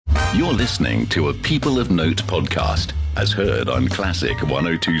You're listening to a People of Note podcast, as heard on Classic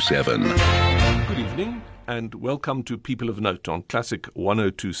 1027. Good evening and welcome to People of Note on Classic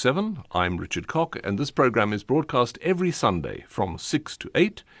 1027. I'm Richard Cock, and this program is broadcast every Sunday from 6 to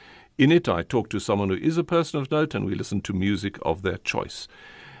 8. In it, I talk to someone who is a person of note and we listen to music of their choice.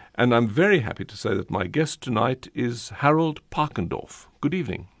 And I'm very happy to say that my guest tonight is Harald Pakendorf. Good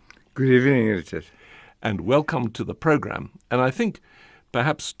evening. Good evening, Richard. And welcome to the program. And I think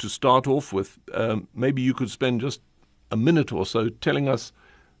perhaps to start off with, maybe you could spend just a minute or so telling us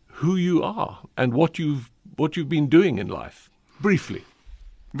who you are and what you've been doing in life, briefly.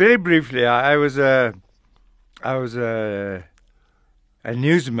 Very briefly, I was a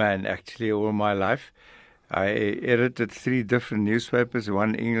newsman actually all my life. I edited 3 different newspapers,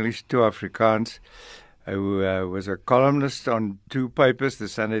 1 English, 2 Afrikaans. I was a columnist on 2 papers, the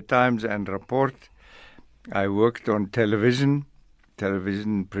Sunday Times and Rapport. I worked on television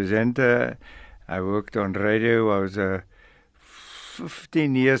presenter. I worked on radio. I was a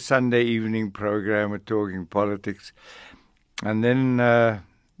 15-year Sunday evening programmer talking politics. And then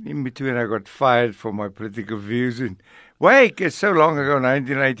in between I got fired for my political views. It's so long ago,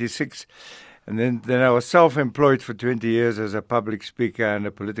 1986. And then I was self-employed for 20 years as a public speaker and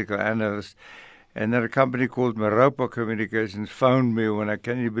a political analyst. And then a company called Maropa Communications phoned me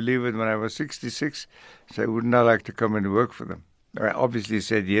can you believe it, when I was 66, said, wouldn't I like to come and work for them? I obviously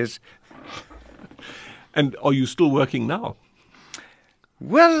said yes. And are you still working now?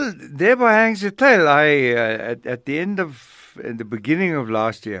 Well, thereby hangs the tale. At the beginning of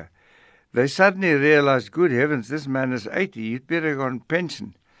last year, they suddenly realized, good heavens, this man is 80, you'd better go on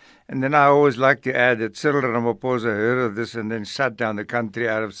pension. And then I always like to add that Cyril Ramaphosa heard of this and then shut down the country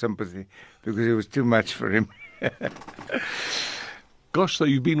out of sympathy because it was too much for him. Gosh, so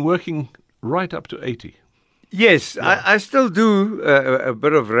you've been working right up to 80. Yes, yeah. I still do a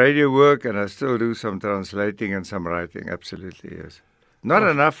bit of radio work, and I still do some translating and some writing, absolutely, yes. Not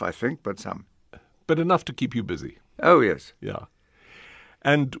enough, I think, but some. But enough to keep you busy. Oh, yes. Yeah.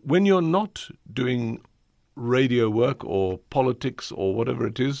 And when you're not doing radio work or politics or whatever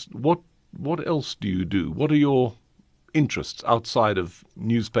it is, what else do you do? What are your interests outside of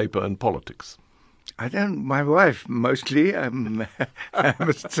newspaper and politics? My wife mostly, I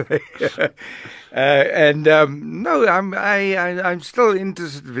must say. I'm still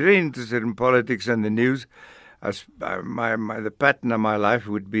very interested in politics and the news. The pattern of my life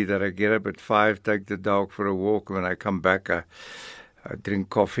would be that I get up at 5, take the dog for a walk. When I come back, I drink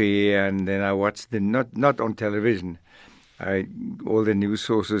coffee, and then I watch not on television, all the news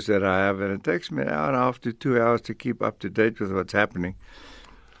sources that I have, and it takes me an hour and a half to 2 hours to keep up to date with what's happening.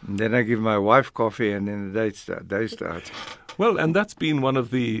 And then I give my wife coffee, and then the day starts. Well, and that's been one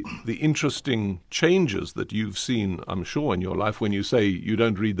of the interesting changes that you've seen, I'm sure, in your life. When you say you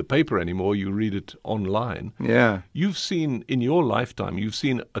don't read the paper anymore, you read it online. Yeah. You've seen, in your lifetime,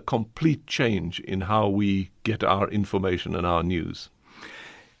 a complete change in how we get our information and our news.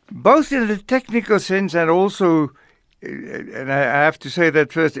 Both in the technical sense and also, and I have to say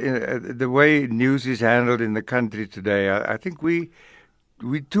that first, the way news is handled in the country today, I think we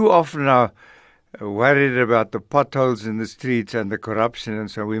too often are worried about the potholes in the streets and the corruption,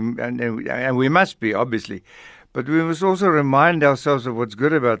 and so we must be, obviously, but we must also remind ourselves of what's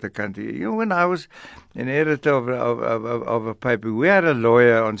good about the country. You know, when I was an editor of a paper, we had a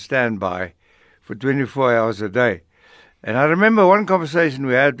lawyer on standby for 24 hours a day, and I remember one conversation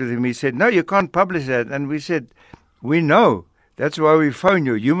we had with him. He said, "No, you can't publish that," and we said, "We know. That's why we phone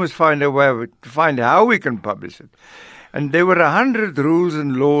you. You must find a way to find how we can publish it." And there were 100 rules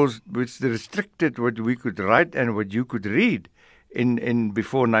and laws which restricted what we could write and what you could read in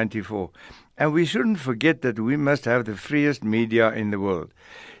before 94. And we shouldn't forget that we must have the freest media in the world.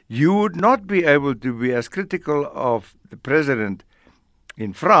 You would not be able to be as critical of the president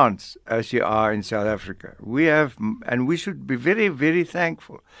in France as you are in South Africa. And we should be very, very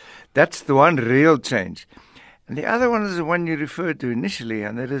thankful. That's the one real change. And the other one is the one you referred to initially,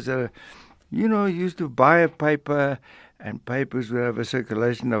 and that is you used to buy a paper, and papers would have a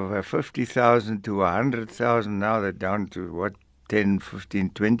circulation of 50,000 to 100,000. Now they're down to, 10, 15,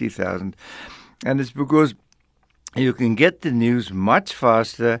 20,000. And it's because you can get the news much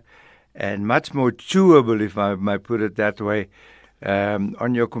faster and much more chewable, if I might put it that way,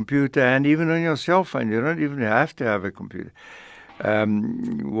 on your computer and even on your cell phone. You don't even have to have a computer.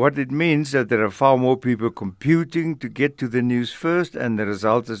 What it means that there are far more people computing to get to the news first, and the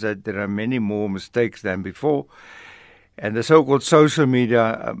result is that there are many more mistakes than before. And the so-called social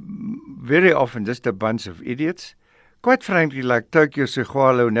media, very often just a bunch of idiots quite frankly, like Tokyo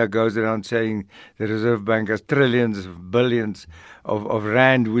Sexwalo now goes around saying the Reserve Bank has trillions of billions of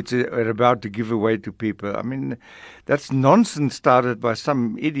rand which are about to give away to people. I mean, that's nonsense started by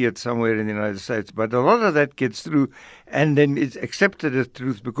some idiot somewhere in the United States. But a lot of that gets through and then it's accepted as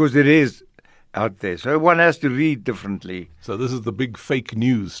truth because it is out there. So one has to read differently. So this is the big fake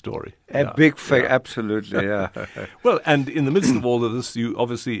news story. Big fake, absolutely, yeah. Well, and in the midst of all of this, you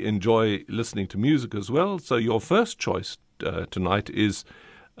obviously enjoy listening to music as well. So your first choice tonight is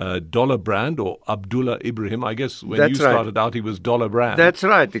Dollar Brand or Abdullah Ibrahim. I guess when you started out, he was Dollar Brand. That's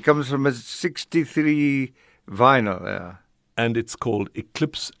right. It comes from a 63 vinyl, yeah. And it's called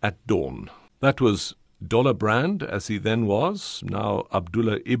Eclipse at Dawn. That was Dollar Brand, as he then was, now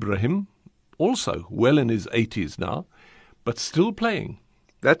Abdullah Ibrahim, also well in his 80s now, but still playing.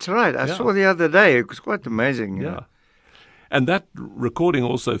 That's right. I saw the other day. It was quite amazing. Yeah. And that recording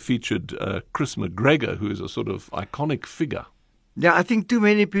also featured Chris McGregor, who is a sort of iconic figure. Yeah, I think too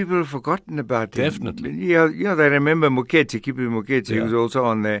many people have forgotten about him. Definitely. Yeah, they remember Mokete, Kipi Mokete. He was also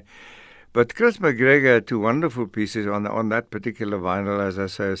on there. But Chris McGregor had two wonderful pieces on that particular vinyl, as I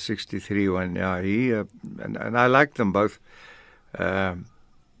say, a 63 one. Yeah, he and I like them both.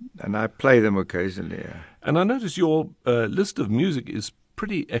 And I play them occasionally. Yeah. And I notice your list of music is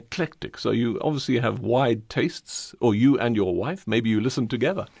pretty eclectic. So you obviously have wide tastes, or you and your wife, maybe you listen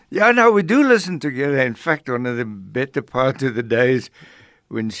together. Yeah, no, we do listen together. In fact, one of the better parts of the days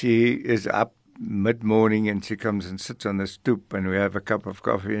when she is up mid-morning and she comes and sits on the stoop and we have a cup of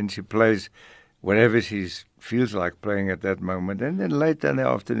coffee and she plays whatever she feels like playing at that moment. And then later in the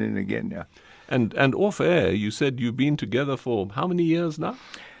afternoon again, yeah. And off air, you said you've been together for how many years now?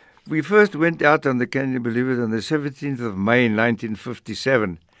 We first went out on can you believe it, on the 17th of May in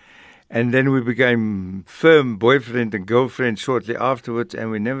 1957. And then we became firm boyfriend and girlfriend shortly afterwards,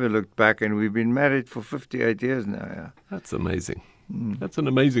 and we never looked back, and we've been married for 58 years now. Yeah. That's amazing. That's an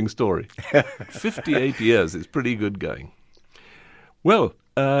amazing story. 58 years is pretty good going. Well,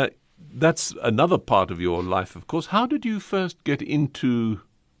 that's another part of your life, of course. How did you first get into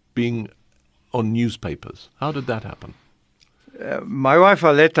being on newspapers? How did that happen? My wife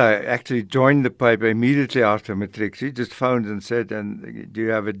Aletta actually joined the paper immediately after matric. She just phoned and said, "Do you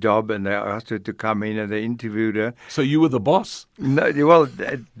have a job?" And they asked her to come in, and they interviewed her. So you were the boss? No, well,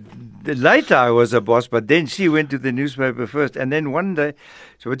 later I was a boss, but then she went to the newspaper first, and then one day,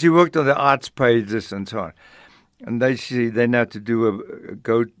 so she worked on the arts pages and so on. And they had to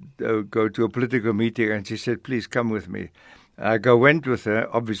go to a political meeting, and she said, "Please come with me." I went with her.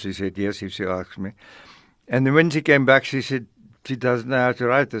 Obviously, said yes if she asked me. And then when she came back, she said, she doesn't know how to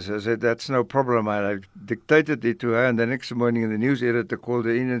write this. I said, that's no problem. I dictated it to her, and the next morning the news editor called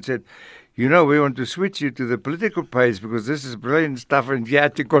her in and said, we want to switch you to the political page because this is brilliant stuff, and you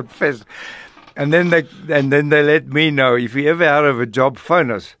had to confess. And then they let me know, if you ever out of a job,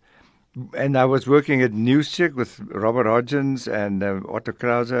 phone us. And I was working at Newscheck with Robert Hodgins and Otto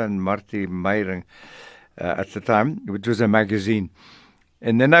Krause and Marty Meyering at the time, which was a magazine.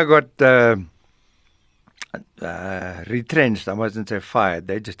 And then I got retrenched. I mustn't say fired.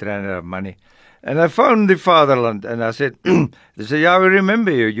 They just ran out of money. And I phoned the fatherland and I said, they said, yeah, we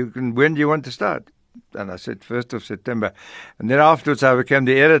remember you. When do you want to start? And I said, 1st of September. And then afterwards I became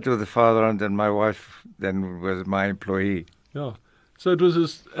the editor of the fatherland, and my wife then was my employee. Yeah. So it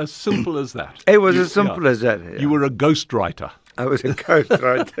was as simple as that. It was as simple as that. Yeah. You were a ghostwriter. I was a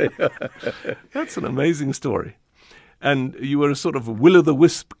ghostwriter. That's an amazing story. And you were a sort of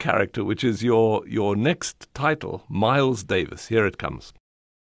will-o'-the-wisp character, which is your next title, Miles Davis. Here it comes.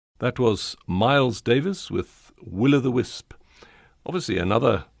 That was Miles Davis with Will-o'-the-Wisp. Obviously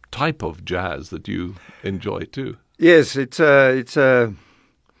another type of jazz that you enjoy too. Yes, it's a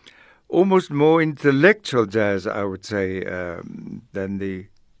almost more intellectual jazz, I would say, than the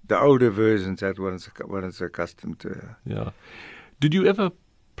older versions that one is accustomed to. Yeah. Did you ever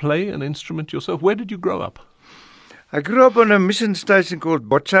play an instrument yourself? Where did you grow up? I grew up on a mission station called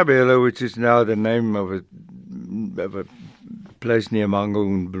Botshabelo, which is now the name of a place near Mango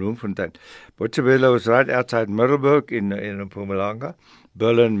in Bloemfontein. Botshabelo was right outside Middelburg in Mpumalanga,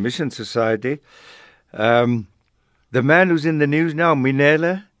 Berlin Mission Society. The man who's in the news now,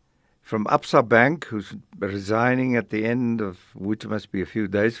 Minele, from Absa Bank, who's resigning at the end of, which must be a few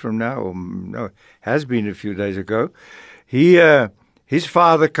days from now, or no, has been a few days ago. His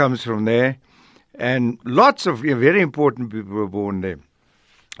father comes from there. And lots of very important people were born there.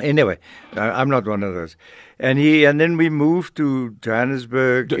 Anyway, I'm not one of those. And then we moved to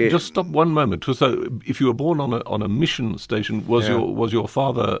Johannesburg. Just stop one moment. So, if you were born on a mission station, was your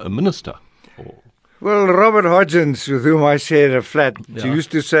father a minister? Or? Well, Robert Hodgins, with whom I shared a flat,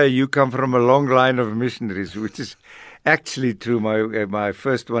 used to say, "You come from a long line of missionaries," which is actually true. My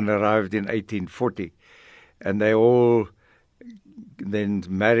first one arrived in 1840, and they all then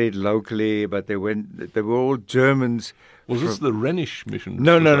married locally, but they were all Germans. Was this the Rhenish Mission?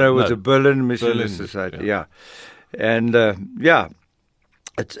 No, it was a Berlin Mission Society, yeah. And, and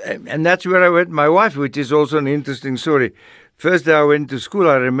that's where I went. My wife, which is also an interesting story. First day I went to school,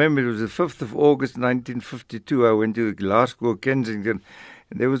 I remember it was the 5th of August, 1952. I went to the law school, Kensington,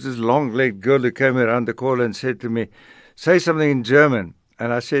 and there was this long-legged girl who came around the corner and said to me, say something in German.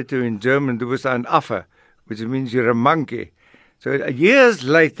 And I said to her in German, du bist ein Affe, which means you're a monkey. So years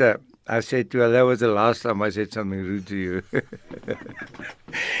later, I said to her, that was the last time I said something rude to you.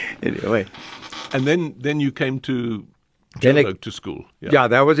 Anyway. And then you came to Joburg to school. Yeah,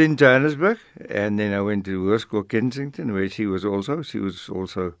 that was in Johannesburg. And then I went to Hoërskool Kensington, where she was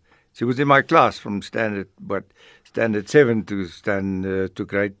in my class from standard 7 to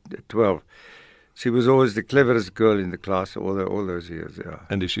grade 12. She was always the cleverest girl in the class all those years. Yeah.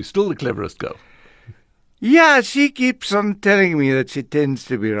 And is she still the cleverest girl? Yeah, she keeps on telling me that she tends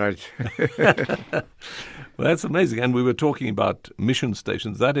to be right. Well, that's amazing. And we were talking about mission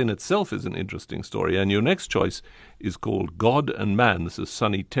stations. That in itself is an interesting story. And your next choice is called God and Man. This is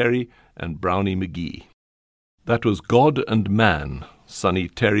Sonny Terry and Brownie McGee. That was God and Man, Sonny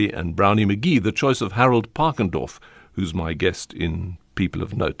Terry and Brownie McGee, the choice of Harald Pakendorf, who's my guest in People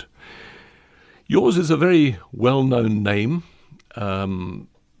of Note. Yours is a very well-known name.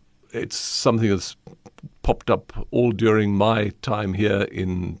 It's something that's popped up all during my time here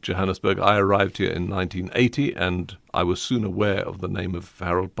in Johannesburg. I arrived here in 1980, and I was soon aware of the name of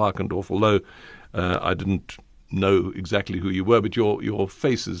Harald Pakendorf, although I didn't know exactly who you were, but your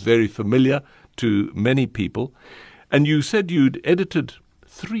face is very familiar to many people. And you said you'd edited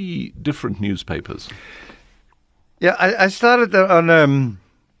 3 different newspapers. Yeah, I started on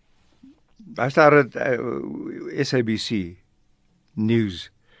SABC News.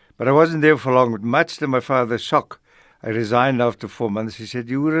 But I wasn't there for long. Much to my father's shock, I resigned after 4 months. He said,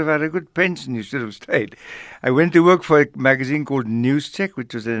 you would have had a good pension. You should have stayed. I went to work for a magazine called News Check,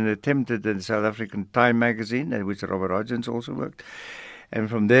 which was an attempt at the South African Time magazine, in which Robert Hodgins also worked. And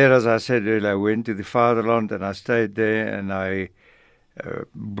from there, as I said earlier, I went to the fatherland and I stayed there and I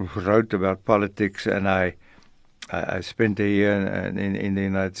wrote about politics, and I spent a year in the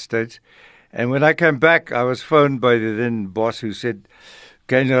United States. And when I came back, I was phoned by the then boss who said,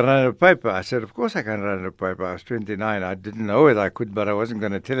 can you run a paper? I said, of course I can run a paper. I was 29. I didn't know it. I could, but I wasn't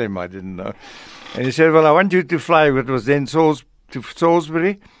going to tell him I didn't know. And he said, well, I want you to fly, what was then to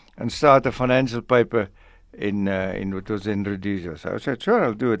Salisbury, and start a financial paper in what was in Rhodesia. So I said, sure,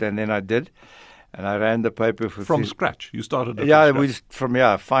 I'll do it. And then I did. And I ran the paper from scratch. You started it from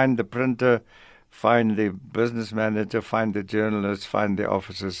scratch. Find the printer, find the business manager, find the journalists, find the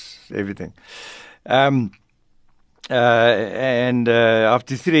officers, everything. And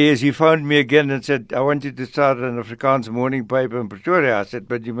after 3 years, he phoned me again and said, I want you to start an Afrikaans morning paper in Pretoria. I said,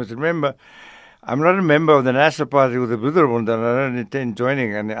 but you must remember, I'm not a member of the National Party or the Broederbond, and I don't intend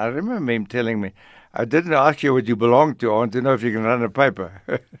joining. And I remember him telling me, I didn't ask you what you belong to. I want to know if you can run a paper.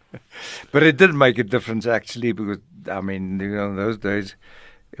 But it did make a difference, actually, because, in those days,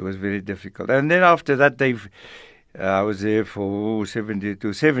 it was very difficult. And then after that, I was there for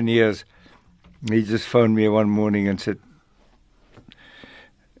 7 years. He just phoned me one morning and said,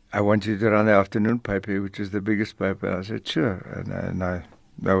 I want you to run the afternoon paper, which is the biggest paper. I said, sure. And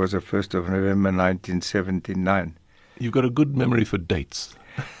that was the 1st of November, 1979. You've got a good memory for dates.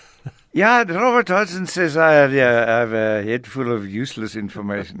 Yeah, Robert Hodgins says I have a head full of useless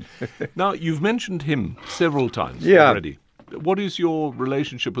information. Now, you've mentioned him several times already. What is your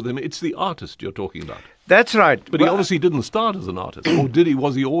relationship with him? It's the artist you're talking about. That's right. But he obviously didn't start as an artist, or did he?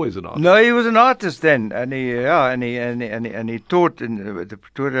 Was he always an artist? No, he was an artist then, and he taught in the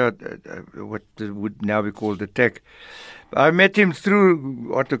Pretoria, what would now be called the Tech. I met him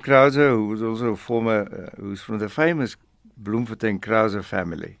through Otto Krause, who was also a former, who's from the famous Bloemfontein Krause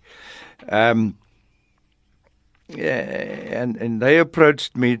family. And they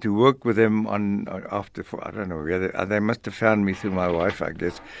approached me to work with them I don't know, they must have found me through my wife, I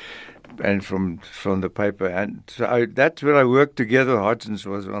guess, and from the paper. And so that's where I worked together. Hodgins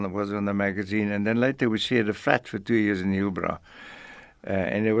was on the magazine, and then later we shared a flat for 2 years in Hillbrow.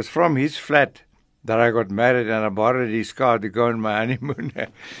 And it was from his flat that I got married, and I borrowed his car to go on my honeymoon.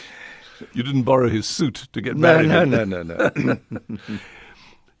 You didn't borrow his suit to get married? No.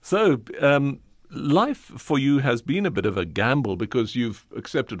 So, life for you has been a bit of a gamble, because you've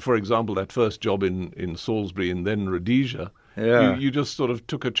accepted, for example, that first job in Salisbury and then Rhodesia. Yeah. You just sort of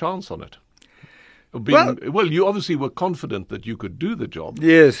took a chance on it. Well, you obviously were confident that you could do the job.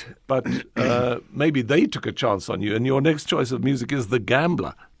 Yes. But maybe they took a chance on you, and your next choice of music is The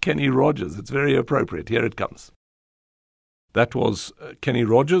Gambler, Kenny Rogers. It's very appropriate. Here it comes. That was Kenny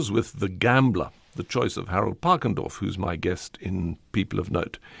Rogers with The Gambler, the choice of Harald Pakendorf, who's my guest in People of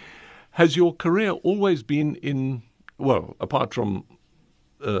Note. Has your career always been in, well, apart from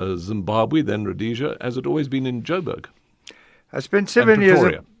Zimbabwe, then Rhodesia, has it always been in Joburg? I spent 7 years.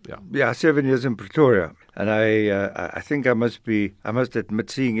 Pretoria, yeah, 7 years in Pretoria, and I think I must admit,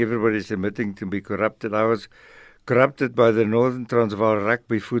 seeing everybody's admitting to be corrupted. I was corrupted by the Northern Transvaal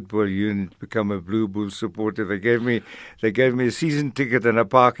Rugby Football Unit to become a Blue Bulls supporter. They gave me a season ticket and a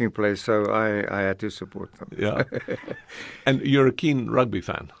parking place, so I had to support them. Yeah, and you're a keen rugby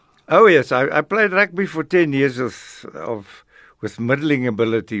fan. Oh yes, I played rugby for 10 years with middling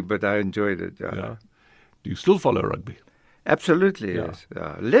ability, but I enjoyed it. Yeah. Do you still follow rugby? Absolutely, Yeah.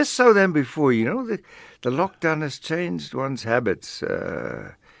 yes. Less so than before. You know, the lockdown has changed one's habits,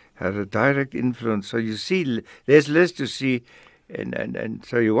 had a direct influence. So you see, there's less to see, and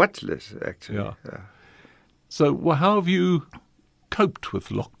so you watch less, actually. Yeah. So how have you coped with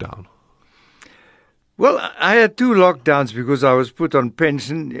lockdown? Well, I had 2 lockdowns because I was put on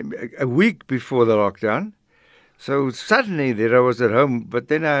pension a week before the lockdown. So suddenly there I was at home, but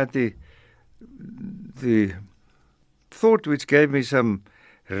then I had the thought which gave me some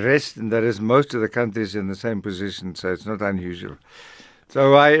rest, and that is most of the countries in the same position, so it's not unusual.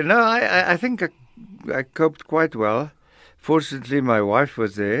 So I think I coped quite well. Fortunately, my wife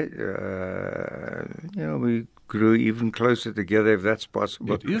was there. We grew even closer together, if that's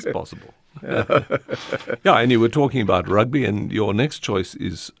possible. It is possible. Yeah, and you were talking about rugby, and your next choice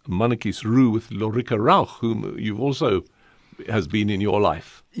is Mannetjies Roo with Lorika Rauch, whom you've also has been in your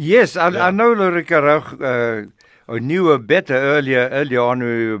life. Yes, I know Lorika Rauch. I knew her better earlier on when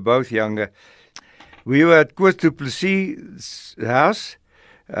we were both younger. We were at Koos du Plessis' house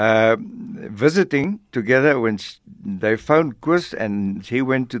visiting together when they phoned Koos, and she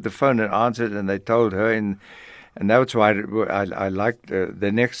went to the phone and answered, and they told her, and that's why I liked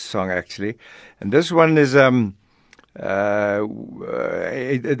the next song, actually. And this one is, they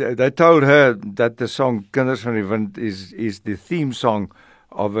told her that the song Kinders van die Wind is the theme song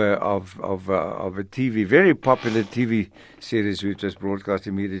of a TV, very popular TV series which was broadcast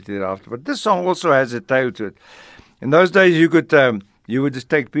immediately thereafter. But this song also has a tale to it. In those days, you would just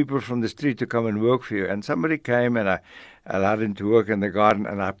take people from the street to come and work for you. And somebody came, and I allowed him to work in the garden,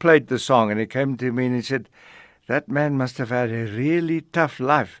 and I played the song, and he came to me and he said, "That man must have had a really tough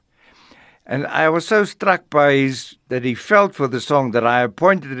life." And I was so struck by that he felt for the song that I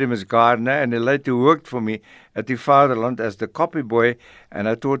appointed him as gardener, and he later worked for me at the Fatherland as the copy boy, and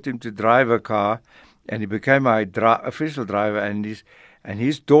I taught him to drive a car, and he became my official driver, and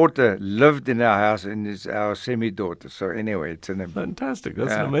his daughter lived in our house, and is our semi-daughter. So anyway, it's fantastic.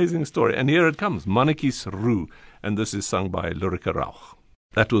 That's an amazing story. And here it comes, Mannetjies Roo, and this is sung by Lorika Rauch.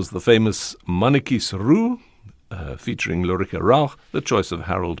 That was the famous Mannetjies Roo, featuring Lorika Rauch, the choice of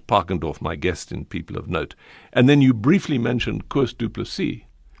Harald Pakendorf, my guest in People of Note. And then you briefly mentioned Koos du Plessis.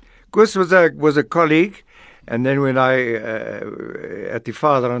 Koos was a colleague, and then when I, at the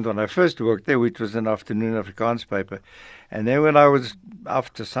Fatherland, when I first worked there, which was an afternoon Afrikaans paper, and then when I was,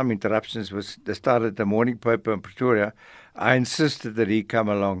 after some interruptions, they started the morning paper in Pretoria, I insisted that he come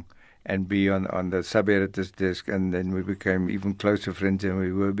along and be on the sub-editor's desk, and then we became even closer friends than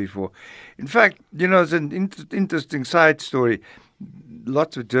we were before. In fact, it's an interesting side story.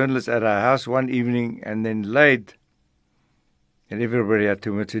 Lots of journalists at our house one evening, and then late, and everybody had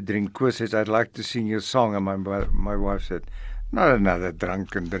too much to drink. Koos says, "I'd like to sing your song," and my wife said, "Not another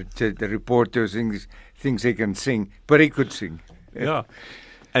drunken." The reporter thinks he can sing, but he could sing. Yeah.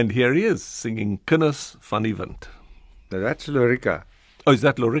 And here he is, singing Kinders van die Wind. Now, that's Lorika. Oh, is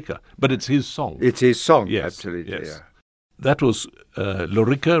that Lorika? But it's his song. It's his song, yes, absolutely. Yes. Yeah. That was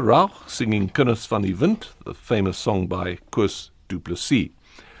Lorika Rauch singing Kinders van die Wind, the famous song by Koos du Plessis.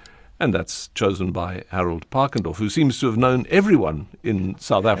 And that's chosen by Harald Pakendorf, who seems to have known everyone in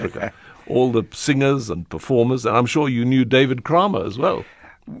South Africa, all the singers and performers, and I'm sure you knew David Kramer as well.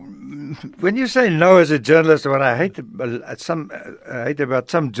 When you say no as a journalist, what I hate about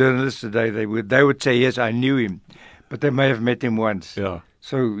some journalists today, they would say, yes, I knew him, but they may have met him once. Yeah.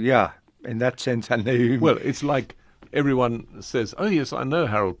 So, yeah, in that sense, I knew him. Well, it's like everyone says, oh, yes, I know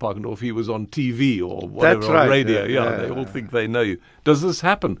Harald Pakendorf. He was on TV or whatever, That's right. on radio. Yeah, they all think they know you. Does this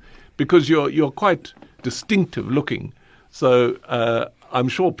happen? Because you're quite distinctive looking. So I'm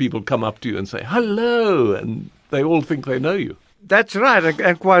sure people come up to you and say, hello, and they all think they know you. That's right.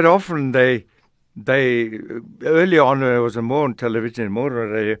 And quite often they early on when I was more on television, more on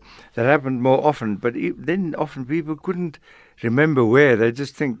radio, that happened more often. But then often people couldn't remember where. They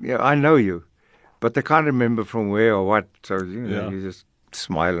just think, yeah, I know you, but they can't remember from where or what. So you just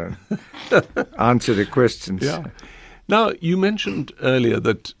smile and answer the questions. Yeah. Now, you mentioned earlier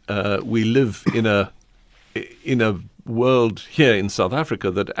that we live in a world here in South Africa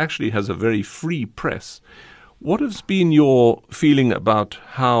that actually has a very free press. What has been your feeling about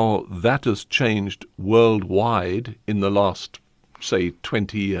how that has changed worldwide in the last, say,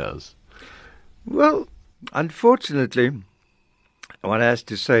 20 years? Well, unfortunately, one has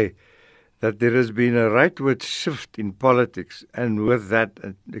to say that there has been a rightward shift in politics, and with that,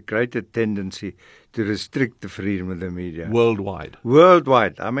 a greater tendency to restrict the freedom of the media. Worldwide.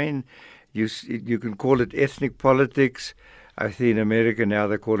 Worldwide. I mean, you can call it ethnic politics. I see in America now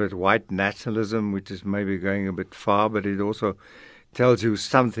they call it white nationalism, which is maybe going a bit far, but it also tells you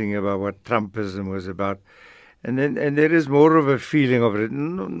something about what Trumpism was about. And there is more of a feeling of it,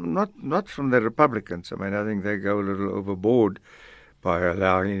 not from the Republicans. I mean, I think they go a little overboard by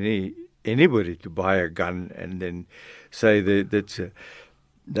allowing anybody to buy a gun and then say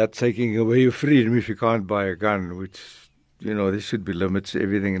that's taking away your freedom if you can't buy a gun, which, there should be limits to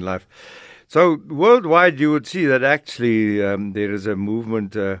everything in life. So worldwide, you would see that actually there is a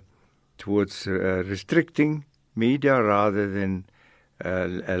movement towards restricting media rather than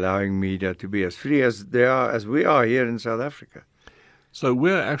allowing media to be as free as we are here in South Africa. So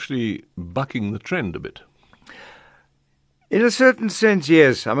we're actually bucking the trend a bit. In a certain sense,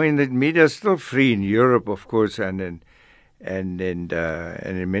 yes. I mean, the media is still free in Europe, of course, and in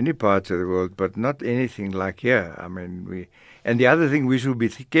many parts of the world, but not anything like here. I mean, and the other thing we should be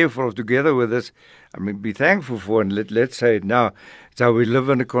careful of together with this, I mean, be thankful for, and let's say it now, it's how we live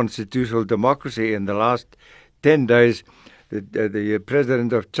in a constitutional democracy. In the last 10 days, the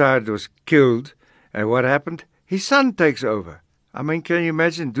president of Chad was killed, and what happened? His son takes over. I mean, can you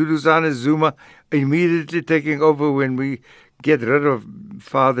imagine Duduzane Zuma immediately taking over when we get rid of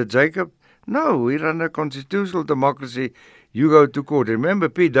Father Jacob? No, we run a constitutional democracy. You go to court. Remember,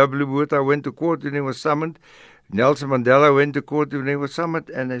 P.W. Botha went to court when he was summoned. Nelson Mandela went to court when he was summoned.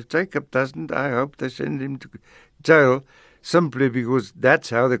 And if Jacob doesn't, I hope they send him to jail simply because that's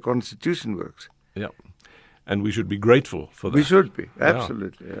how the Constitution works. Yeah. And we should be grateful for that. We should be,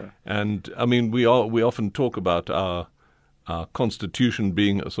 absolutely. Yeah. And, I mean, we often talk about our Constitution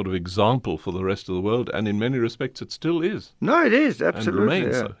being a sort of example for the rest of the world, and in many respects it still is. No, it is, absolutely. And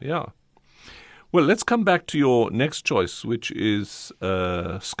remains so, yeah. Well, let's come back to your next choice, which is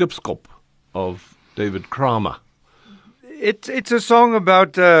Skipskop of David Kramer. It's a song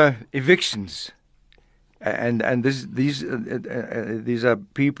about evictions, and these are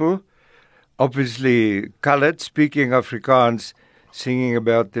people, obviously coloured, speaking Afrikaans, singing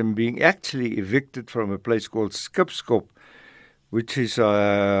about them being actually evicted from a place called Skipskop, which is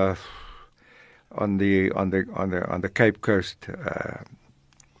on the Cape Coast,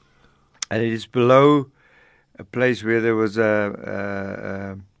 and it is below a place where there was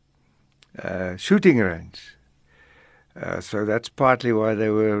a shooting range. So that's partly why they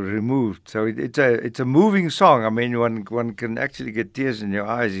were removed. So it's a moving song. I mean, one can actually get tears in your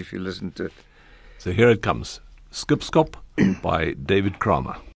eyes if you listen to it. So here it comes, Skipskop by David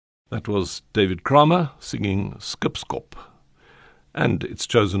Kramer. That was David Kramer singing Skipskop, and it's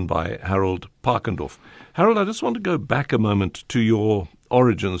chosen by Harald Pakendorf. Harald, I just want to go back a moment to your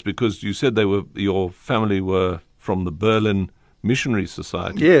origins, because you said your family were from the Berlin Missionary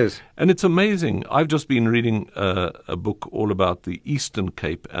Society. Yes. And it's amazing. I've just been reading a book all about the Eastern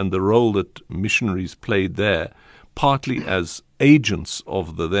Cape and the role that missionaries played there, partly as agents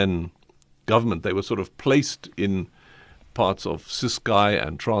of the then government. They were sort of placed in parts of Ciskei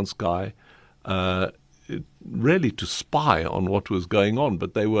and Transkei, really to spy on what was going on,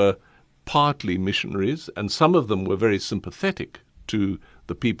 but they were partly missionaries, and some of them were very sympathetic to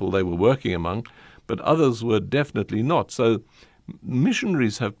the people they were working among, but others were definitely not. So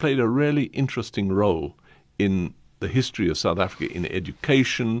missionaries have played a really interesting role in the history of South Africa, in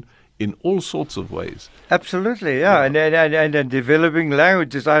education, in all sorts of ways. Absolutely, yeah. And developing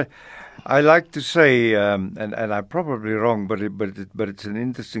languages. I like to say, and I'm probably wrong, but it's an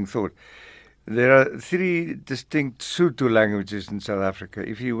interesting thought. There are 3 distinct Sotho languages in South Africa.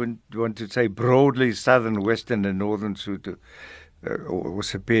 If you want to say broadly, Southern, Western, and Northern Sotho, or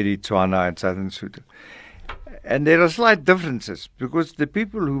Sepedi, Tswana, and Southern Sotho. And there are slight differences because the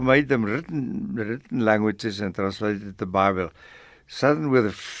people who made them written languages and translated the Bible, Southern were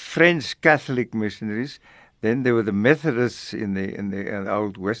the French Catholic missionaries. Then there were the Methodists in the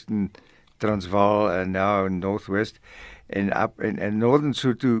old Western Transvaal and now in Northwest. in northern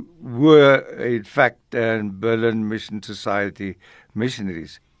Sotho were, in fact, Berlin Mission Society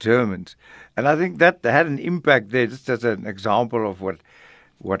missionaries, Germans. And I think that had an impact there, just as an example of what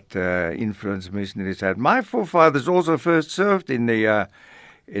influence missionaries had. My forefathers also first served in the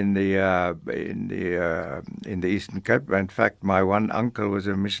Eastern Cape. In fact, my one uncle was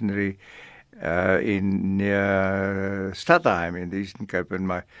a missionary near Stadtheim in the Eastern Cape, and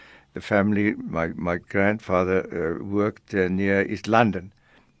my grandfather worked near East London,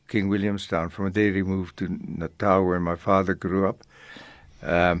 King Williamstown. From there he moved to Natal, where my father grew up.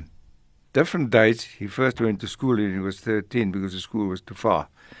 Different dates. He first went to school when he was 13 because the school was too far.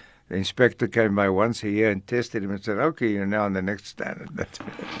 The inspector came by once a year and tested him and said, "Okay, you're now on the next standard."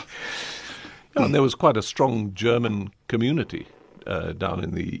 And there was quite a strong German community down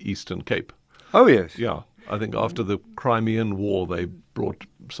in the Eastern Cape. Oh, yes. Yeah. I think after the Crimean War, they brought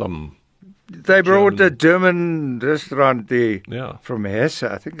some... They brought a German restaurant there from Hesse,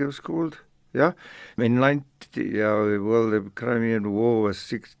 I think it was called. Yeah. In the Crimean War was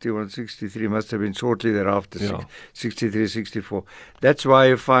 61, 63, must have been shortly thereafter, 63, 64. That's why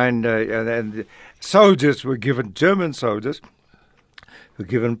you find, and soldiers were given, German soldiers were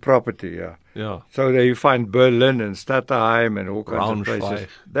given property, Yeah. So there you find Berlin and Stadtheim and all kinds of places.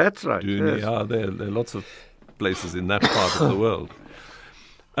 That's right. Yes. Yeah, there are lots of places in that part of the world.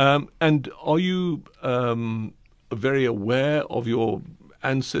 And are you very aware of your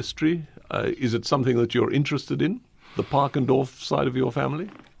ancestry? Is it something that you're interested in, the Pakendorf side of your family?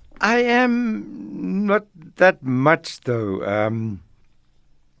 I am not that much, though.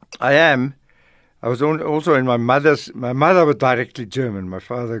 I am. I was also in my mother was directly German. My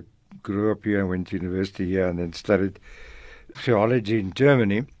father grew up here and went to university here and then studied theology in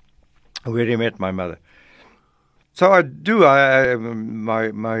Germany, where he met my mother. So I do.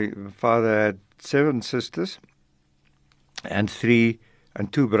 My father had 7 sisters and 2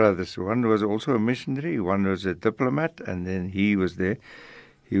 brothers. One was also a missionary, one was a diplomat, and then he was there.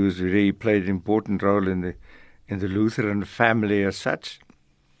 He played an important role in the Lutheran family as such,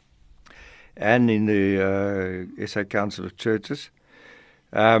 and in the SA Council of Churches.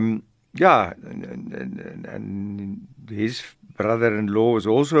 And his brother-in-law was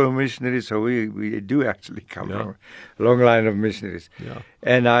also a missionary, so we do actually come from a long line of missionaries. Yeah.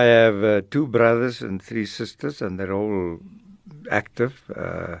 And I have 2 brothers and 3 sisters, and they're all active.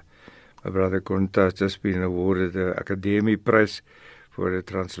 My brother Konta has just been awarded the Academy Prize for a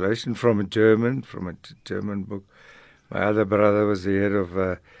translation from a German book. My other brother was the head of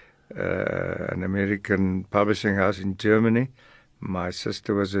an American publishing house in Germany. My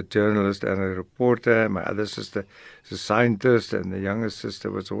sister was a journalist and a reporter. My other sister is a scientist, and the youngest sister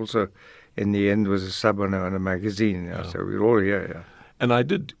was also, in the end, was a sub on a magazine. Yeah. So we're all here. Yeah. And I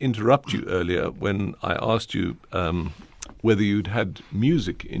did interrupt you earlier when I asked you whether you'd had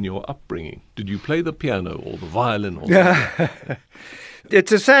music in your upbringing. Did you play the piano or the violin?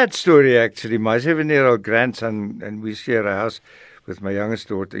 It's a sad story, actually. My 7-year-old grandson, and we share a house with my youngest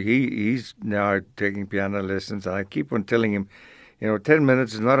daughter, he's now taking piano lessons, and I keep on telling him, 10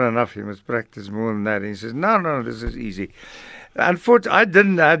 minutes is not enough. You must practice more than that. And he says, no, this is easy.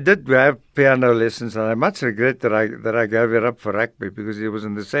 Unfortunately, I did have piano lessons, and I much regret that I gave it up for rugby, because it was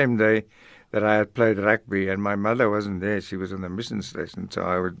on the same day that I had played rugby, and my mother wasn't there. She was on the mission station, so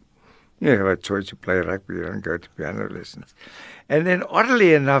I would, have a choice to play rugby. You don't go to piano lessons. And then,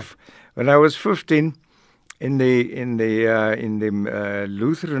 oddly enough, when I was 15, in the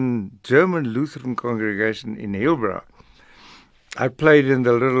German Lutheran congregation in Hillbrow, I played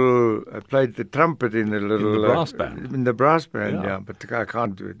the trumpet in the brass band. In the brass band, yeah, but I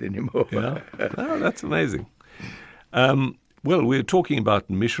can't do it anymore. Yeah. Oh, that's amazing. Well, we're talking about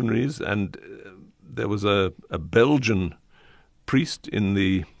missionaries, and there was a Belgian priest in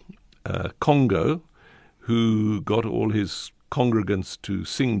the Congo who got all his congregants to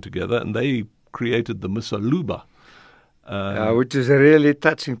sing together, and they created the Misaluba. Which is a really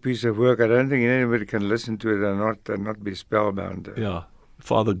touching piece of work. I don't think anybody can listen to it and not be spellbound. Yeah,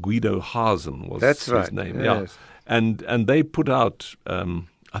 Father Guido Hazen was his name. Yes. Yeah, and they put out,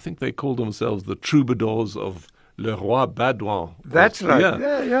 I think they called themselves the Troubadours of Le Roi Baudouin. That's right.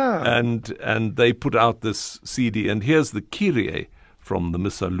 Yeah. And they put out this CD, and here's the Kyrie from the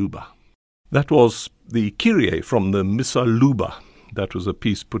Misaluba. That was the Kyrie from the Misaluba. That was a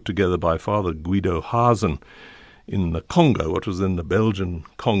piece put together by Father Guido Hazen in the Congo, what was then the Belgian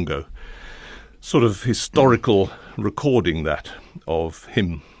Congo. Sort of historical recording that of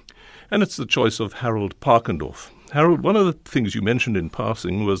him. And it's the choice of Harald Pakendorf. Harald, one of the things you mentioned in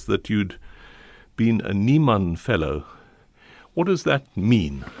passing was that you'd been a Niemann Fellow. What does that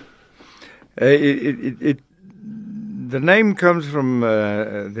mean? The The name comes from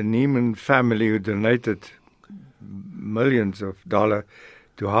the Neiman family who donated millions of dollars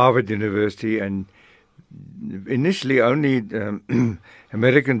to Harvard University, and initially only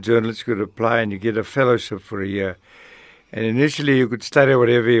American journalists could apply, and you get a fellowship for a year. And initially you could study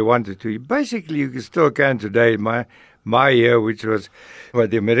whatever you wanted to. Basically, you still can today. My year, which was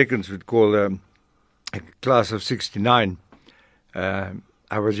what the Americans would call a class of 69,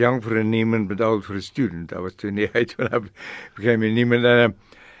 I was young for a Neiman, but old for a student. I was 28 when I became a Neiman.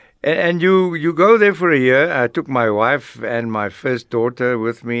 And you go there for a year. I took my wife and my first daughter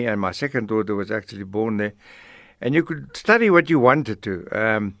with me, and my second daughter was actually born there. And you could study what you wanted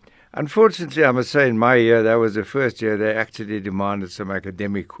to. Unfortunately, I must say, in my year, that was the first year, they actually demanded some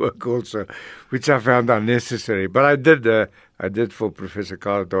academic work also, which I found unnecessary. But I did for Professor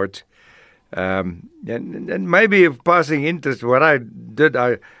Karl Deutsch. And maybe of passing interest, what I did,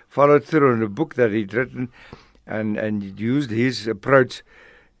 I followed through on a book that he'd written and used his approach,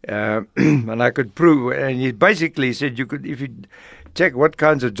 and I could prove. And he basically said you could, if you check what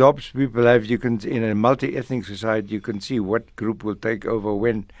kinds of jobs people have, you can, in a multi-ethnic society, you can see what group will take over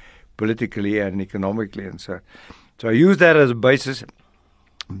when, politically and economically, and so I used that as a basis.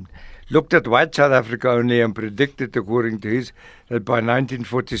 Looked at white South Africa only and predicted, according to his, that by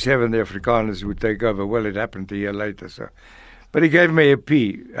 1947 the Afrikaners would take over. Well, it happened a year later. But he gave me a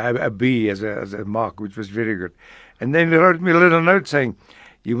B as a mark, which was very good. And then he wrote me a little note saying,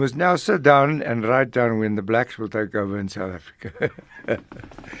 "You must now sit down and write down when the blacks will take over in South Africa."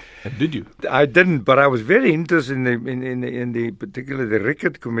 And did you? I didn't, but I was very interested in the particularly the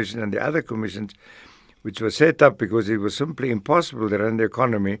Rickett Commission and the other commissions, which were set up because it was simply impossible to run the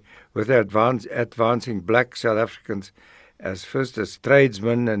economy without advancing black South Africans as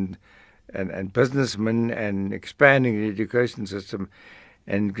tradesmen and businessmen, and expanding the education system.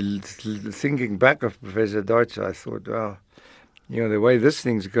 And thinking back of Professor Deutsch, I thought, well, the way this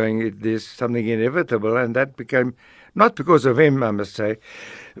thing's going, there's something inevitable, and that became, not because of him, I must say,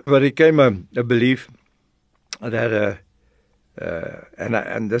 but it came a belief that,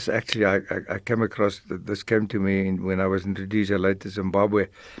 and this actually, I came across, this came to me when I was in Rhodesia, later Zimbabwe,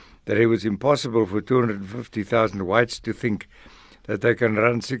 that it was impossible for 250,000 whites to think that they can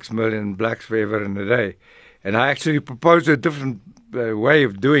run 6 million blacks forever in a day. And I actually proposed a different way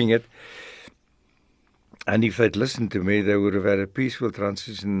of doing it. And if they'd listened to me, they would have had a peaceful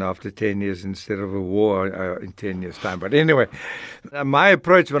transition after 10 years instead of a war in 10 years' time. But anyway, my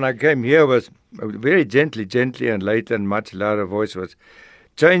approach when I came here was very gently, and later and much louder voice was,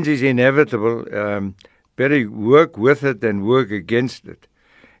 change is inevitable. Better work with it than work against it.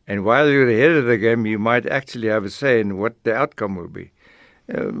 And while you're ahead of the game, you might actually have a say in what the outcome will be,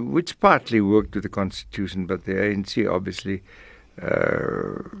 which partly worked with the Constitution, but the ANC obviously...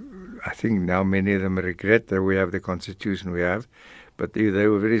 I think now many of them regret that we have the Constitution we have, but they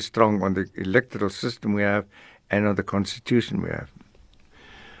were very strong on the electoral system we have and on the Constitution we have.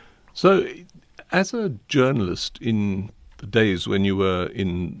 So, as a journalist in the days when you were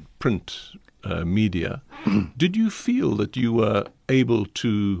in print media, did you feel that you were able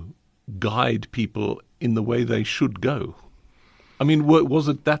to guide people in the way they should go? I mean, was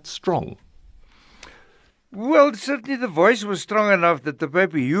it that strong? Well, certainly the voice was strong enough that the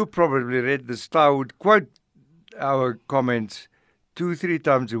paper you probably read, the Star, would quote our comments 2-3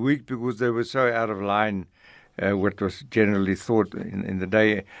 times a week because they were so out of line, what was generally thought in the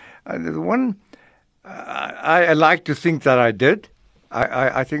day. The one I like to think that I did.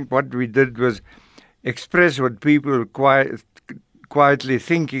 I think what we did was express what people were quietly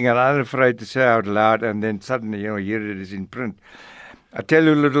thinking and unafraid to say out loud, and then suddenly, here it is in print. I'll tell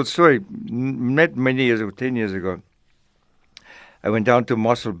you a little story. Not many years ago, 10 years ago, I went down to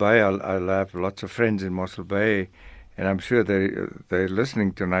Mossel Bay. I have lots of friends in Mossel Bay, and I'm sure they're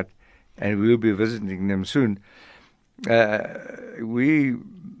listening tonight, and we'll be visiting them soon. A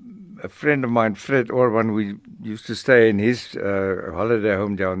friend of mine, Fred Orban, we used to stay in his holiday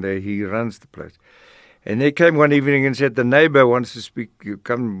home down there. He runs the place. And they came one evening and said, the neighbor wants to speak,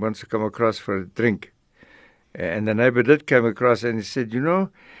 wants to come across for a drink. And the neighbor did come across, and he said, do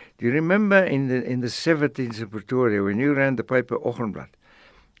you remember in the 70s in Pretoria, when you ran the paper Oggendblad,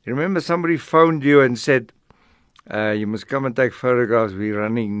 you remember somebody phoned you and said, you must come and take photographs, we're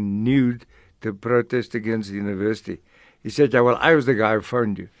running nude to protest against the university. He said, yeah, well, I was the guy who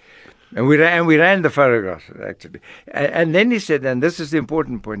phoned you. And we ran the photographs, actually. And then he said, and this is the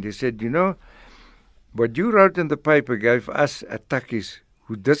important point, he said, what you wrote in the paper gave us attackers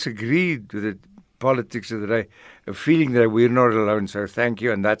who disagreed with the politics of the day a feeling that we're not alone. So thank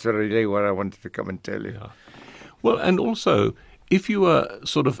you, and that's really what I wanted to come and tell you. Yeah. Well, and also if you were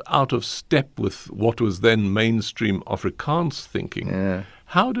sort of out of step with what was then mainstream Afrikaans thinking,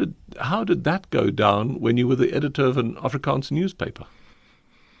 how did that go down when you were the editor of an Afrikaans newspaper?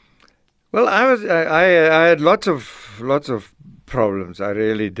 Well, I had lots of problems. I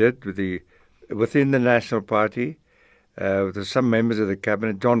really did within the National Party. With some members of the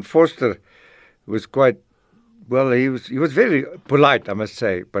cabinet. John Forster was quite well. He was very polite, I must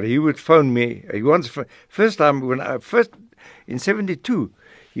say. But he would phone me. First time in '72,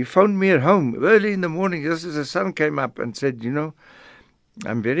 he phoned me at home early in the morning, just as the sun came up, and said,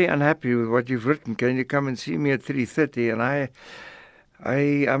 I'm very unhappy with what you've written. Can you come and see me at 3:30?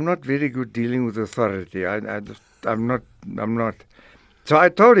 And I'm not very good dealing with authority. I'm not. So I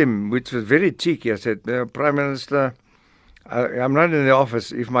told him, which was very cheeky. I said, Prime Minister, I'm not in the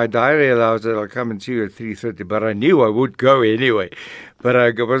office. If my diary allows it, I'll come and see you at 3:30. But I knew I would go anyway. But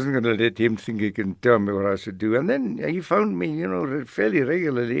I wasn't going to let him think he can tell me what I should do. And then he phoned me, fairly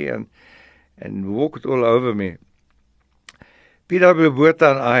regularly and walked all over me. P.W.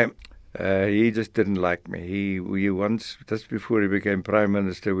 Botha and he just didn't like me. He once, just before he became Prime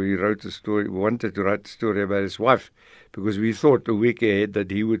Minister, we wanted to write a story about his wife, because we thought a week ahead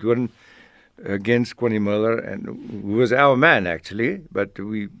that he would win against Connie Miller, and who was our man actually, but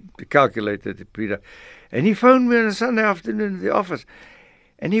we calculated it, Peter. And he phoned me on a Sunday afternoon in the office,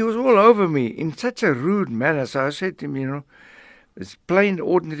 and he was all over me in such a rude manner. So I said to him, it's plain,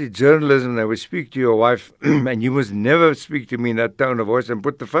 ordinary journalism that we speak to your wife, and you must never speak to me in that tone of voice, and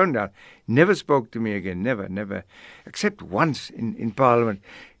put the phone down. Never spoke to me again, never, except once in Parliament,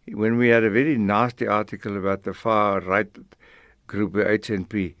 when we had a very nasty article about the far-right group,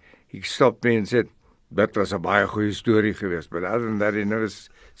 HNP. He stopped me and said, that was a baie goeie story geweest. But other than that, he never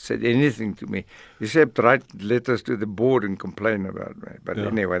said anything to me, except write letters to the board and complain about me. But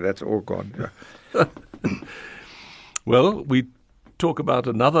anyway, that's all gone. Yeah. Well, we talk about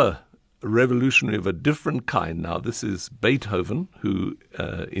another revolutionary of a different kind now. This is Beethoven, who,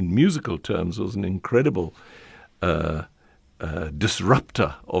 in musical terms, was an incredible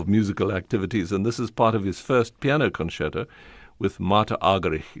disruptor of musical activities. And this is part of his first piano concerto with Martha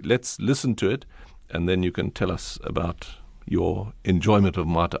Argerich. Let's listen to it, and then you can tell us about your enjoyment of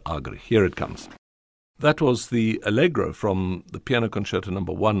Martha Argerich. Here it comes. That was the Allegro from the Piano Concerto No.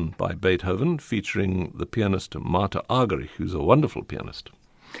 1 by Beethoven, featuring the pianist Martha Argerich, who's a wonderful pianist.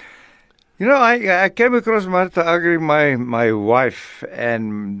 I came across Martha Argerich, my wife,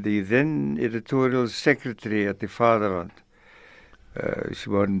 and the then editorial secretary at the Vaderland.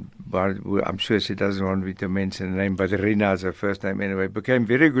 I'm sure she doesn't want me to mention the name, but Rina is her first name anyway. Became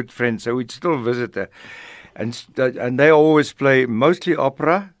very good friends, so we'd still visit her. And they always play mostly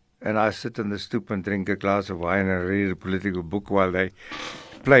opera, and I sit on the stoop and drink a glass of wine and read a political book while they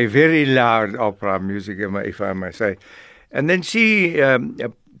play very loud opera music, if I may say. And then she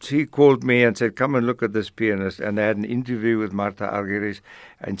called me and said, come and look at this pianist. And they had an interview with Martha Argerich,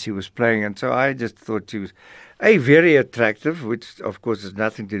 and she was playing. And so I just thought she was, very attractive, which, of course, has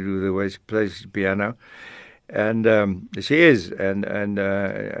nothing to do with the way she plays piano. And she is. And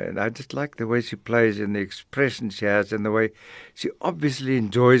I just like the way she plays and the expression she has and the way she obviously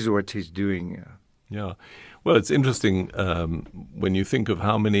enjoys what she's doing. Yeah. Well, it's interesting when you think of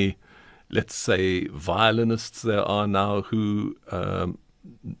how many, let's say, violinists there are now who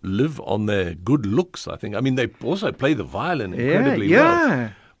live on their good looks, I think. I mean, they also play the violin incredibly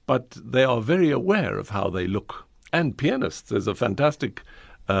well. But they are very aware of how they look. And pianists. There's a fantastic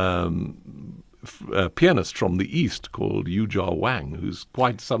pianist from the East called Yujia Wang, who's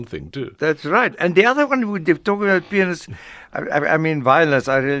quite something too. That's right. And the other one, we're talking about pianists, I mean violins.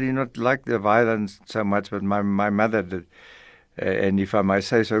 I really not like the violins so much, but my mother did. And if I might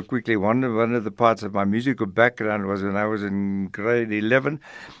say so quickly, one of the parts of my musical background was when I was in grade 11.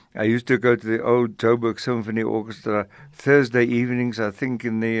 I used to go to the old Joburg Symphony Orchestra Thursday evenings, I think,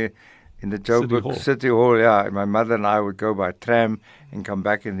 in the Joburg City Hall. Yeah, my mother and I would go by tram and come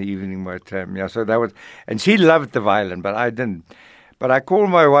back in the evening by tram. Yeah, so that was, and she loved the violin, but I didn't. But I call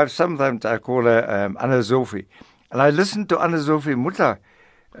my wife, sometimes I call her Anna Sophie. And I listened to Anna Sophie Mutter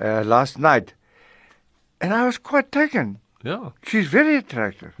last night, and I was quite taken. Yeah. She's very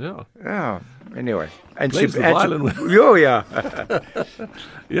attractive. Yeah. Yeah. Anyway. And plays the violin. Oh, yeah.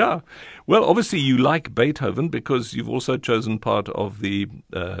 Yeah. Well, obviously you like Beethoven because you've also chosen part of the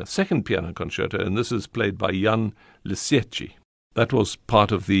second piano concerto, and this is played by Jan Lisiecki. That was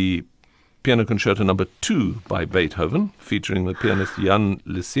part of the Piano Concerto No. 2 by Beethoven, featuring the pianist Jan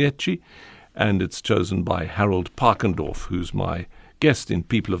Lisiecki, and it's chosen by Harald Pakendorf, who's my guest in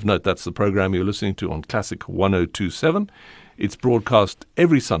People of Note. That's the program you're listening to on Classic 1027. It's broadcast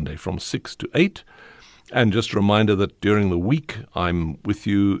every Sunday from 6 to 8. And just a reminder that during the week, I'm with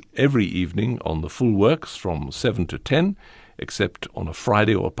you every evening on the Full Works from 7 to 10, except on a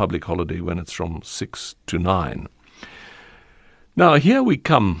Friday or a public holiday when it's from 6 to 9. Now, here we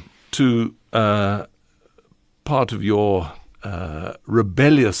come to part of your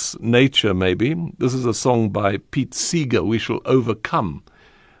rebellious nature, maybe. This is a song by Pete Seeger, We Shall Overcome.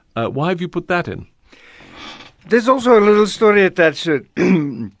 Why have you put that in? There's also a little story attached to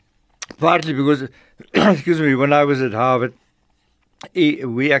it, partly because, excuse me, when I was at Harvard,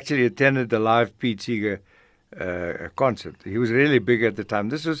 we actually attended the live Pete Seeger concert. He was really big at the time.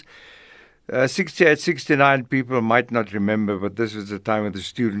 This was 68, 69, people might not remember, but this was the time of the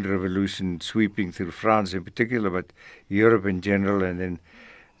student revolution sweeping through France in particular, but Europe in general, and then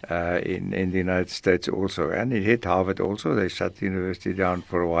in the United States also. And it hit Harvard also. They shut the university down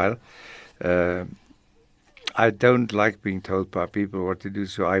for a while. I don't like being told by people what to do,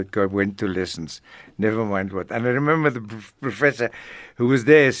 so I went to lessons, never mind what. And I remember the professor who was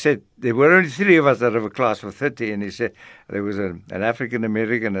there said, there were only 3 of us out of a class of 30, and he said, there was an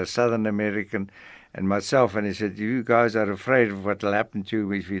African-American, a Southern American, and myself, and he said, you guys are afraid of what will happen to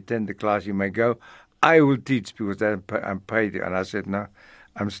you if you attend the class, you may go. I will teach because I'm paid. And I said, no,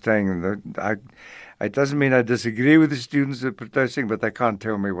 I'm staying. It doesn't mean I disagree with the students that are protesting, but they can't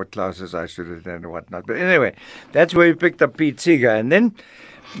tell me what classes I should attend and whatnot. But anyway, that's where we picked up Pete Seeger. And then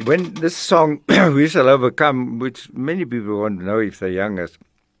when this song, We Shall Overcome, which many people won't know if they're younger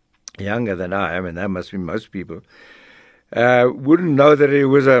than I am, and that must be most people, wouldn't know that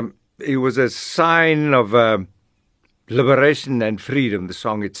it was a sign of liberation and freedom, the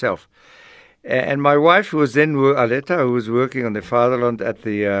song itself. And my wife, who was then Aletta, who was working on the Fatherland at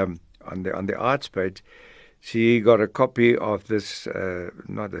the on the arts page, she got a copy of this,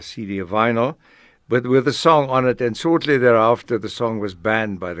 not a CD, a vinyl, but with a song on it. And shortly thereafter, the song was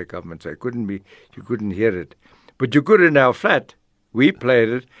banned by the government, so you couldn't hear it. But you could in our flat. We played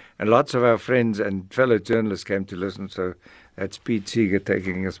it, and lots of our friends and fellow journalists came to listen. So that's Pete Seeger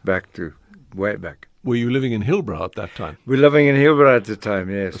taking us back to way back. Were you living in Hillbrow at that time? We're living in Hillbrow at the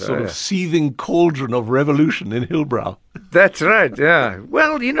time, yes. A sort of seething cauldron of revolution in Hillbrow. That's right, yeah.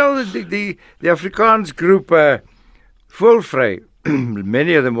 Well, you know, the Afrikaans group, Volvrij,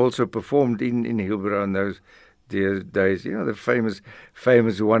 many of them also performed in Hillbrow in those days. You know, the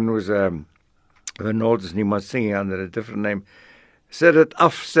famous one was Renault's Niemand singing under a different name. Set it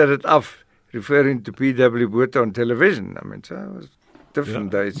off, referring to P.W. Botha on television. I mean, so it was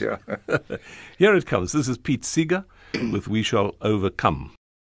different days, yeah. Here it comes. This is Pete Seeger with We Shall Overcome.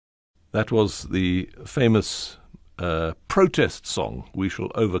 That was the famous protest song, We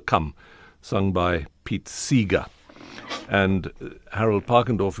Shall Overcome, sung by Pete Seeger. And Harald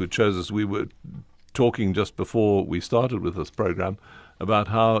Pakendorf, who chose us, we were talking just before we started with this program about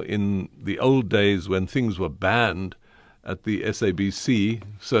how in the old days when things were banned at the SABC,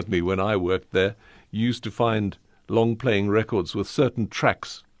 certainly when I worked there, you used to find long-playing records with certain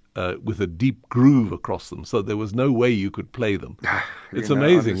tracks with a deep groove across them, so there was no way you could play them. It's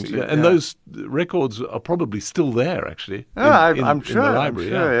amazing. Honestly, and those records are probably still there, actually, I'm sure, in the library.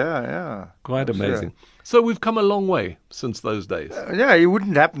 I'm sure, yeah. Quite amazing. Sure. So we've come a long way since those days. Yeah, it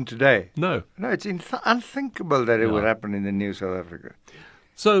wouldn't happen today. No, it's unthinkable that it would happen in the new South Africa.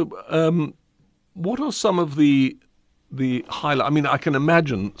 So what are some of the highlights? I mean, I can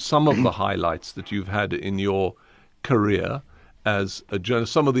imagine some of the highlights that you've had in your career as a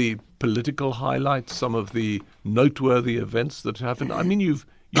journalist, some of the political highlights, some of the noteworthy events that happened. I mean, you've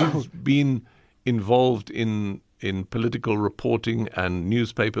been involved in political reporting and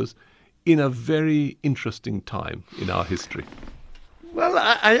newspapers in a very interesting time in our history. Well,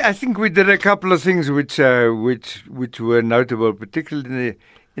 I think we did a couple of things which were notable, particularly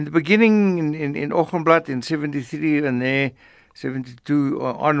in the beginning in Oggendblad in 73 and there 72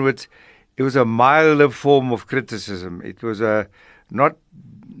 onwards. It was a milder form of criticism. It was not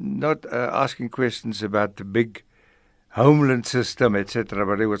asking questions about the big homeland system, etc.,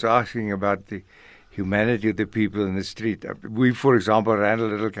 but it was asking about the humanity of the people in the street. We, for example, ran a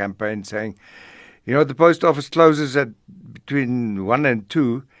little campaign saying, you know, the post office closes at between 1 and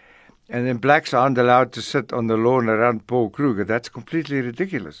 2, and then blacks aren't allowed to sit on the lawn around Paul Kruger. That's completely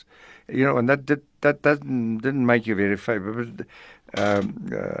ridiculous. You know, and that didn't make you very favorable.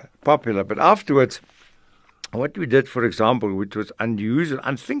 Popular. But afterwards, what we did, for example, which was unusual,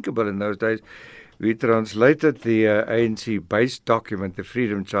 unthinkable in those days, we translated the ANC-based document, the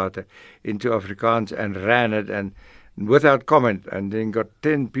Freedom Charter, into Afrikaans and ran it and without comment, and then got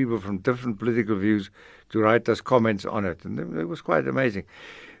 10 people from different political views to write us comments on it. And it was quite amazing.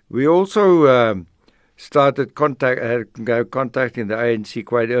 We also started contacting the ANC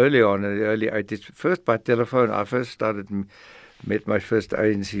quite early on in the early 80s. First by telephone. I first met my first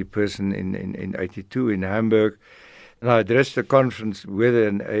ANC person in 82 in Hamburg. And I addressed the conference with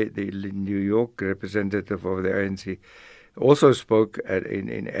the New York representative of the ANC. Also spoke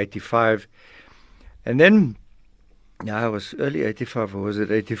in 85. And then, I was early 85, or was it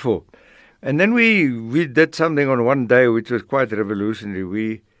 84? And then we did something on one day which was quite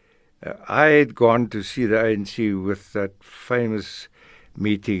revolutionary. I had gone to see the ANC with that famous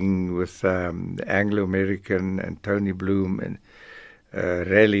meeting with Anglo-American and Tony Bloom and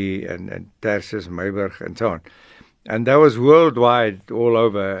Raleigh and Tertius Mayberg and so on. And that was worldwide, all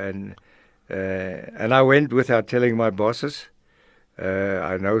over. And I went without telling my bosses.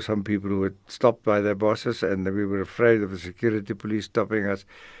 I know some people who were stopped by their bosses, and we were afraid of the security police stopping us.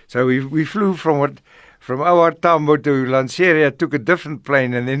 So we flew from our Tambo to Lanseria, took a different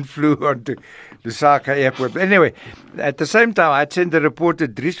plane, and then flew on to Lusaka Airport. But anyway, at the same time, I'd sent a reporter,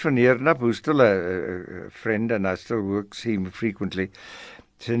 Dries van Heerden, who's still a friend, and I still see him frequently,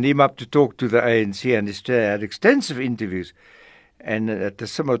 sent him up to talk to the ANC, and he had extensive interviews. And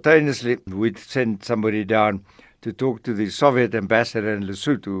simultaneously, we'd send somebody down to talk to the Soviet ambassador in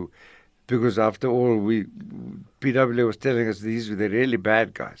Lesotho, because after all, PW was telling us these were the really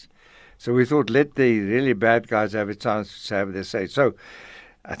bad guys. So we thought, let the really bad guys have a chance to have their say. So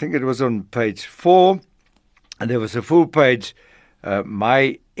I think it was on page 4, and there was a full page,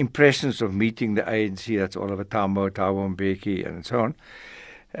 my impressions of meeting the ANC. That's Oliver Tambo, Thabo Mbeki, and so on.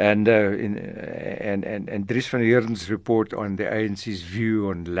 And Dries van Heerden's report on the ANC's view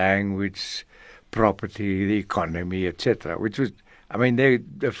on language, property, the economy, etc., which was, they're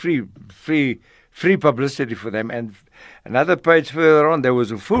free publicity for them. And another page further on, there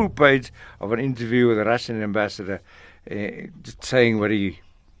was a full page of an interview with the Russian ambassador, just saying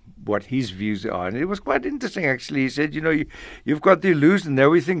what his views are. And it was quite interesting, actually. He said, you've got the illusion that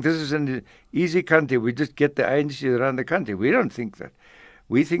we think this is an easy country. We just get the ANC around the country. We don't think that.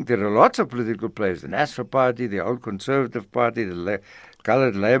 We think there are lots of political players, the National Party, the Old Conservative Party, the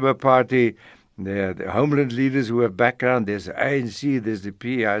Coloured Labour Party, the Homeland leaders who have background. There's the ANC, there's the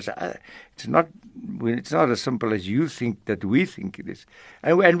PI. It's not as simple as you think that we think it is.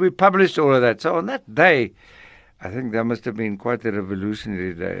 And we published all of that. So on that day, I think that must have been quite a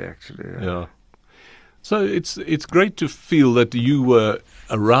revolutionary day, actually. Yeah. So it's great to feel that you were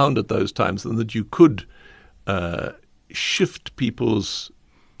around at those times and that you could shift people's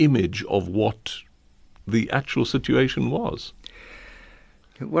image of what the actual situation was.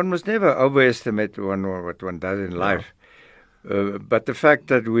 One must never overestimate what one does in life. But the fact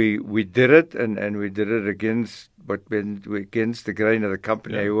that we did it, and we did it against the grain of the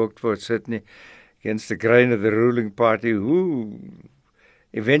company I worked for, certainly against the grain of the ruling party, who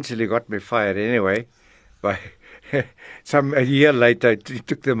eventually got me fired anyway. By a year later, it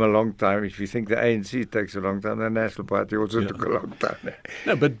took them a long time. If you think the ANC takes a long time, the National Party also took a long time.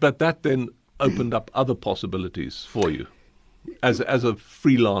 No, but that then opened up other possibilities for you as a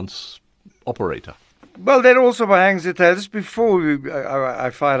freelance operator. Well, that also hangs the tail. Just before I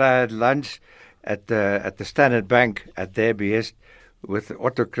had lunch at the Standard Bank at their behest with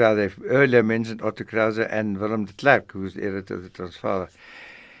Otto Krause, earlier mentioned Otto Krause, and Willem de Klerk, who was the editor of the Transvaal.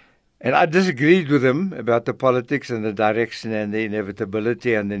 And I disagreed with him about the politics and the direction and the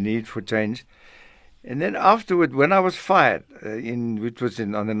inevitability and the need for change. And then afterward, when I was fired, which was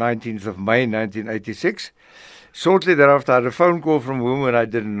on the 19th of May, 1986, shortly thereafter I had a phone call from a woman I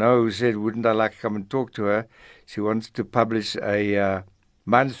didn't know who said, wouldn't I like to come and talk to her? She wants to publish a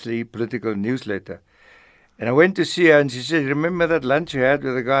monthly political newsletter. And I went to see her, and she said, remember that lunch you had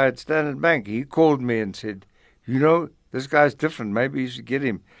with the guy at Standard Bank? He called me and said, this guy's different. Maybe you should get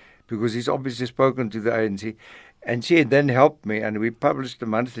him, because he's obviously spoken to the ANC. And she had then helped me, and we published a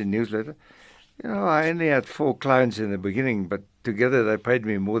monthly newsletter. I only had 4 clients in the beginning, but together they paid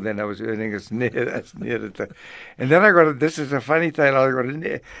me more than I was earning as an editor. And then this is a funny tale, I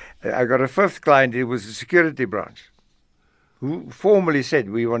got a 5th client. It was the security branch, who formally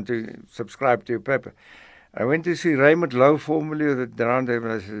said, we want to subscribe to your paper. I went to see Raymond Lowe formally with the round table,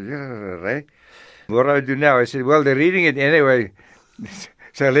 and I said, Ray, what do I do now? I said, well, they're reading it anyway,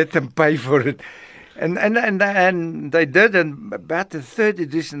 so let them pay for it. And they did, and about the 3rd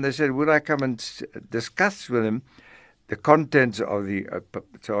edition, they said, would I come and discuss with them the contents of the...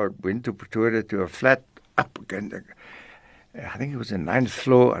 so I went to Pretoria to a flat up against, I think it was the 9th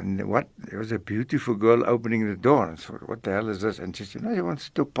floor, and there was a beautiful girl opening the door, and I thought, what the hell is this? And she said, she wants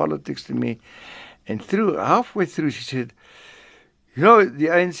to talk politics to me. And halfway through, she said, the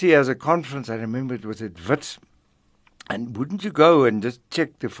ANC has a conference, I remember it was at Wits, and wouldn't you go and just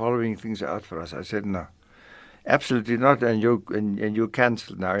check the following things out for us? I said, no, absolutely not. And you're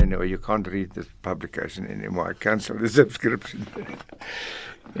cancelled now anyway. You can't read this publication anymore. I cancelled the subscription.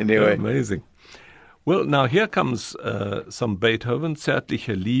 Anyway. Amazing. Well, now here comes some Beethoven,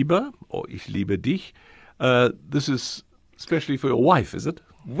 Zärtliche Liebe, or Ich liebe dich. This is especially for your wife, is it?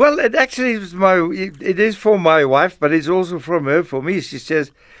 Well, it actually is it is for my wife, but it's also from her for me. She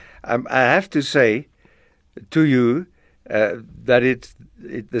says, I have to say to you that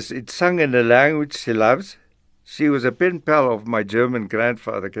it's sung in a language she loves. She was a pen pal of my German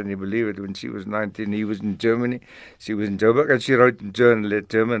grandfather, can you believe it? When she was 19, he was in Germany, she was in Joburg, and she wrote German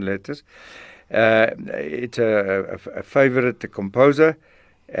letters. It's a favorite composer,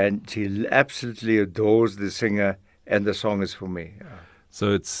 and she absolutely adores the singer, and the song is for me.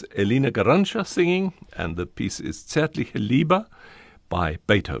 So it's Elina Garanca singing, and the piece is Zärtliche Liebe by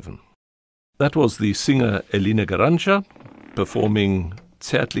Beethoven. That was the singer Elina Garanca performing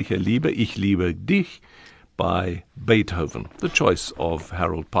Zärtliche Liebe, Ich liebe dich, by Beethoven, the choice of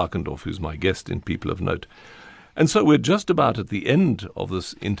Harald Pakendorf, who's my guest in People of Note. And so we're just about at the end of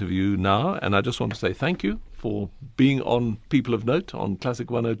this interview now, and I just want to say thank you for being on People of Note on Classic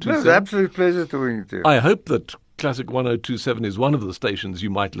 102.7. It's an absolute pleasure talking to you. I hope that Classic 102.7 is one of the stations you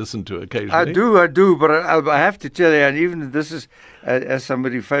might listen to occasionally. I do, but I have to tell you, and even this is, as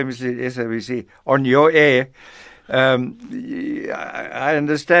somebody famously at SABC, on your air, I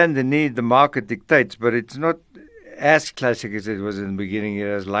understand the need, the market dictates, but it's not as classic as it was in the beginning. It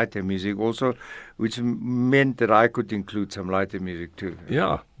has lighter music also, which meant that I could include some lighter music too.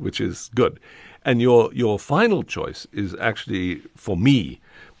 Yeah, which is good. And your final choice is actually for me,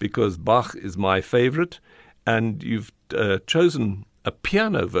 because Bach is my favorite, and you've chosen a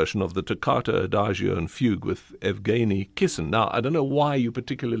piano version of the Toccata, Adagio and Fugue with Evgeny Kissin. Now, I don't know why you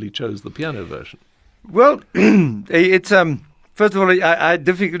particularly chose the piano version. Well, it's first of all, I had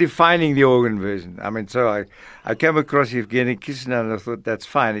difficulty finding the organ version. I mean, so I came across Evgeny Kissin and I thought that's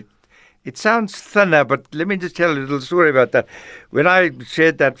fine. It sounds thinner, but let me just tell a little story about that. When I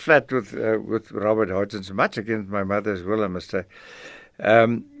shared that flat with Robert Hodgson, much against my mother as well, I must say,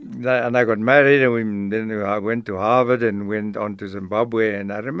 and I got married, and then I went to Harvard and went on to Zimbabwe.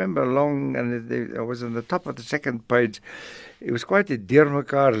 And I remember and I was on the top of the second page. It was quite a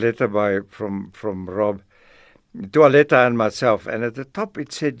deurmekaar letter from Rob to Aletta and myself. And at the top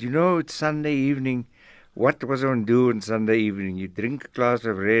it said, it's Sunday evening. What was on do on Sunday evening? You drink a glass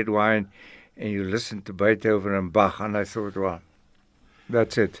of red wine and you listen to Beethoven and Bach. And I thought, well,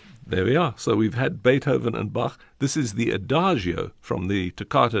 that's it. There we are. So we've had Beethoven and Bach. This is the Adagio from the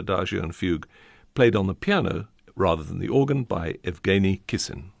Toccata, Adagio and Fugue, played on the piano rather than the organ by Evgeny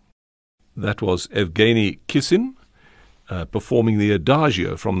Kissin. That was Evgeny Kissin performing the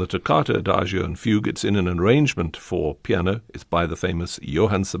Adagio from the Toccata, Adagio and Fugue. It's in an arrangement for piano. It's by the famous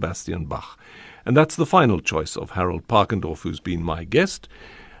Johann Sebastian Bach. And that's the final choice of Harald Pakendorf, who's been my guest.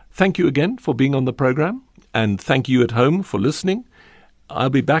 Thank you again for being on the program, and thank you at home for listening. I'll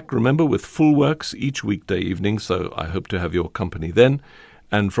be back, remember, with full works each weekday evening, so I hope to have your company then.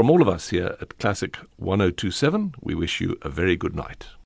 And from all of us here at Classic 102.7, we wish you a very good night.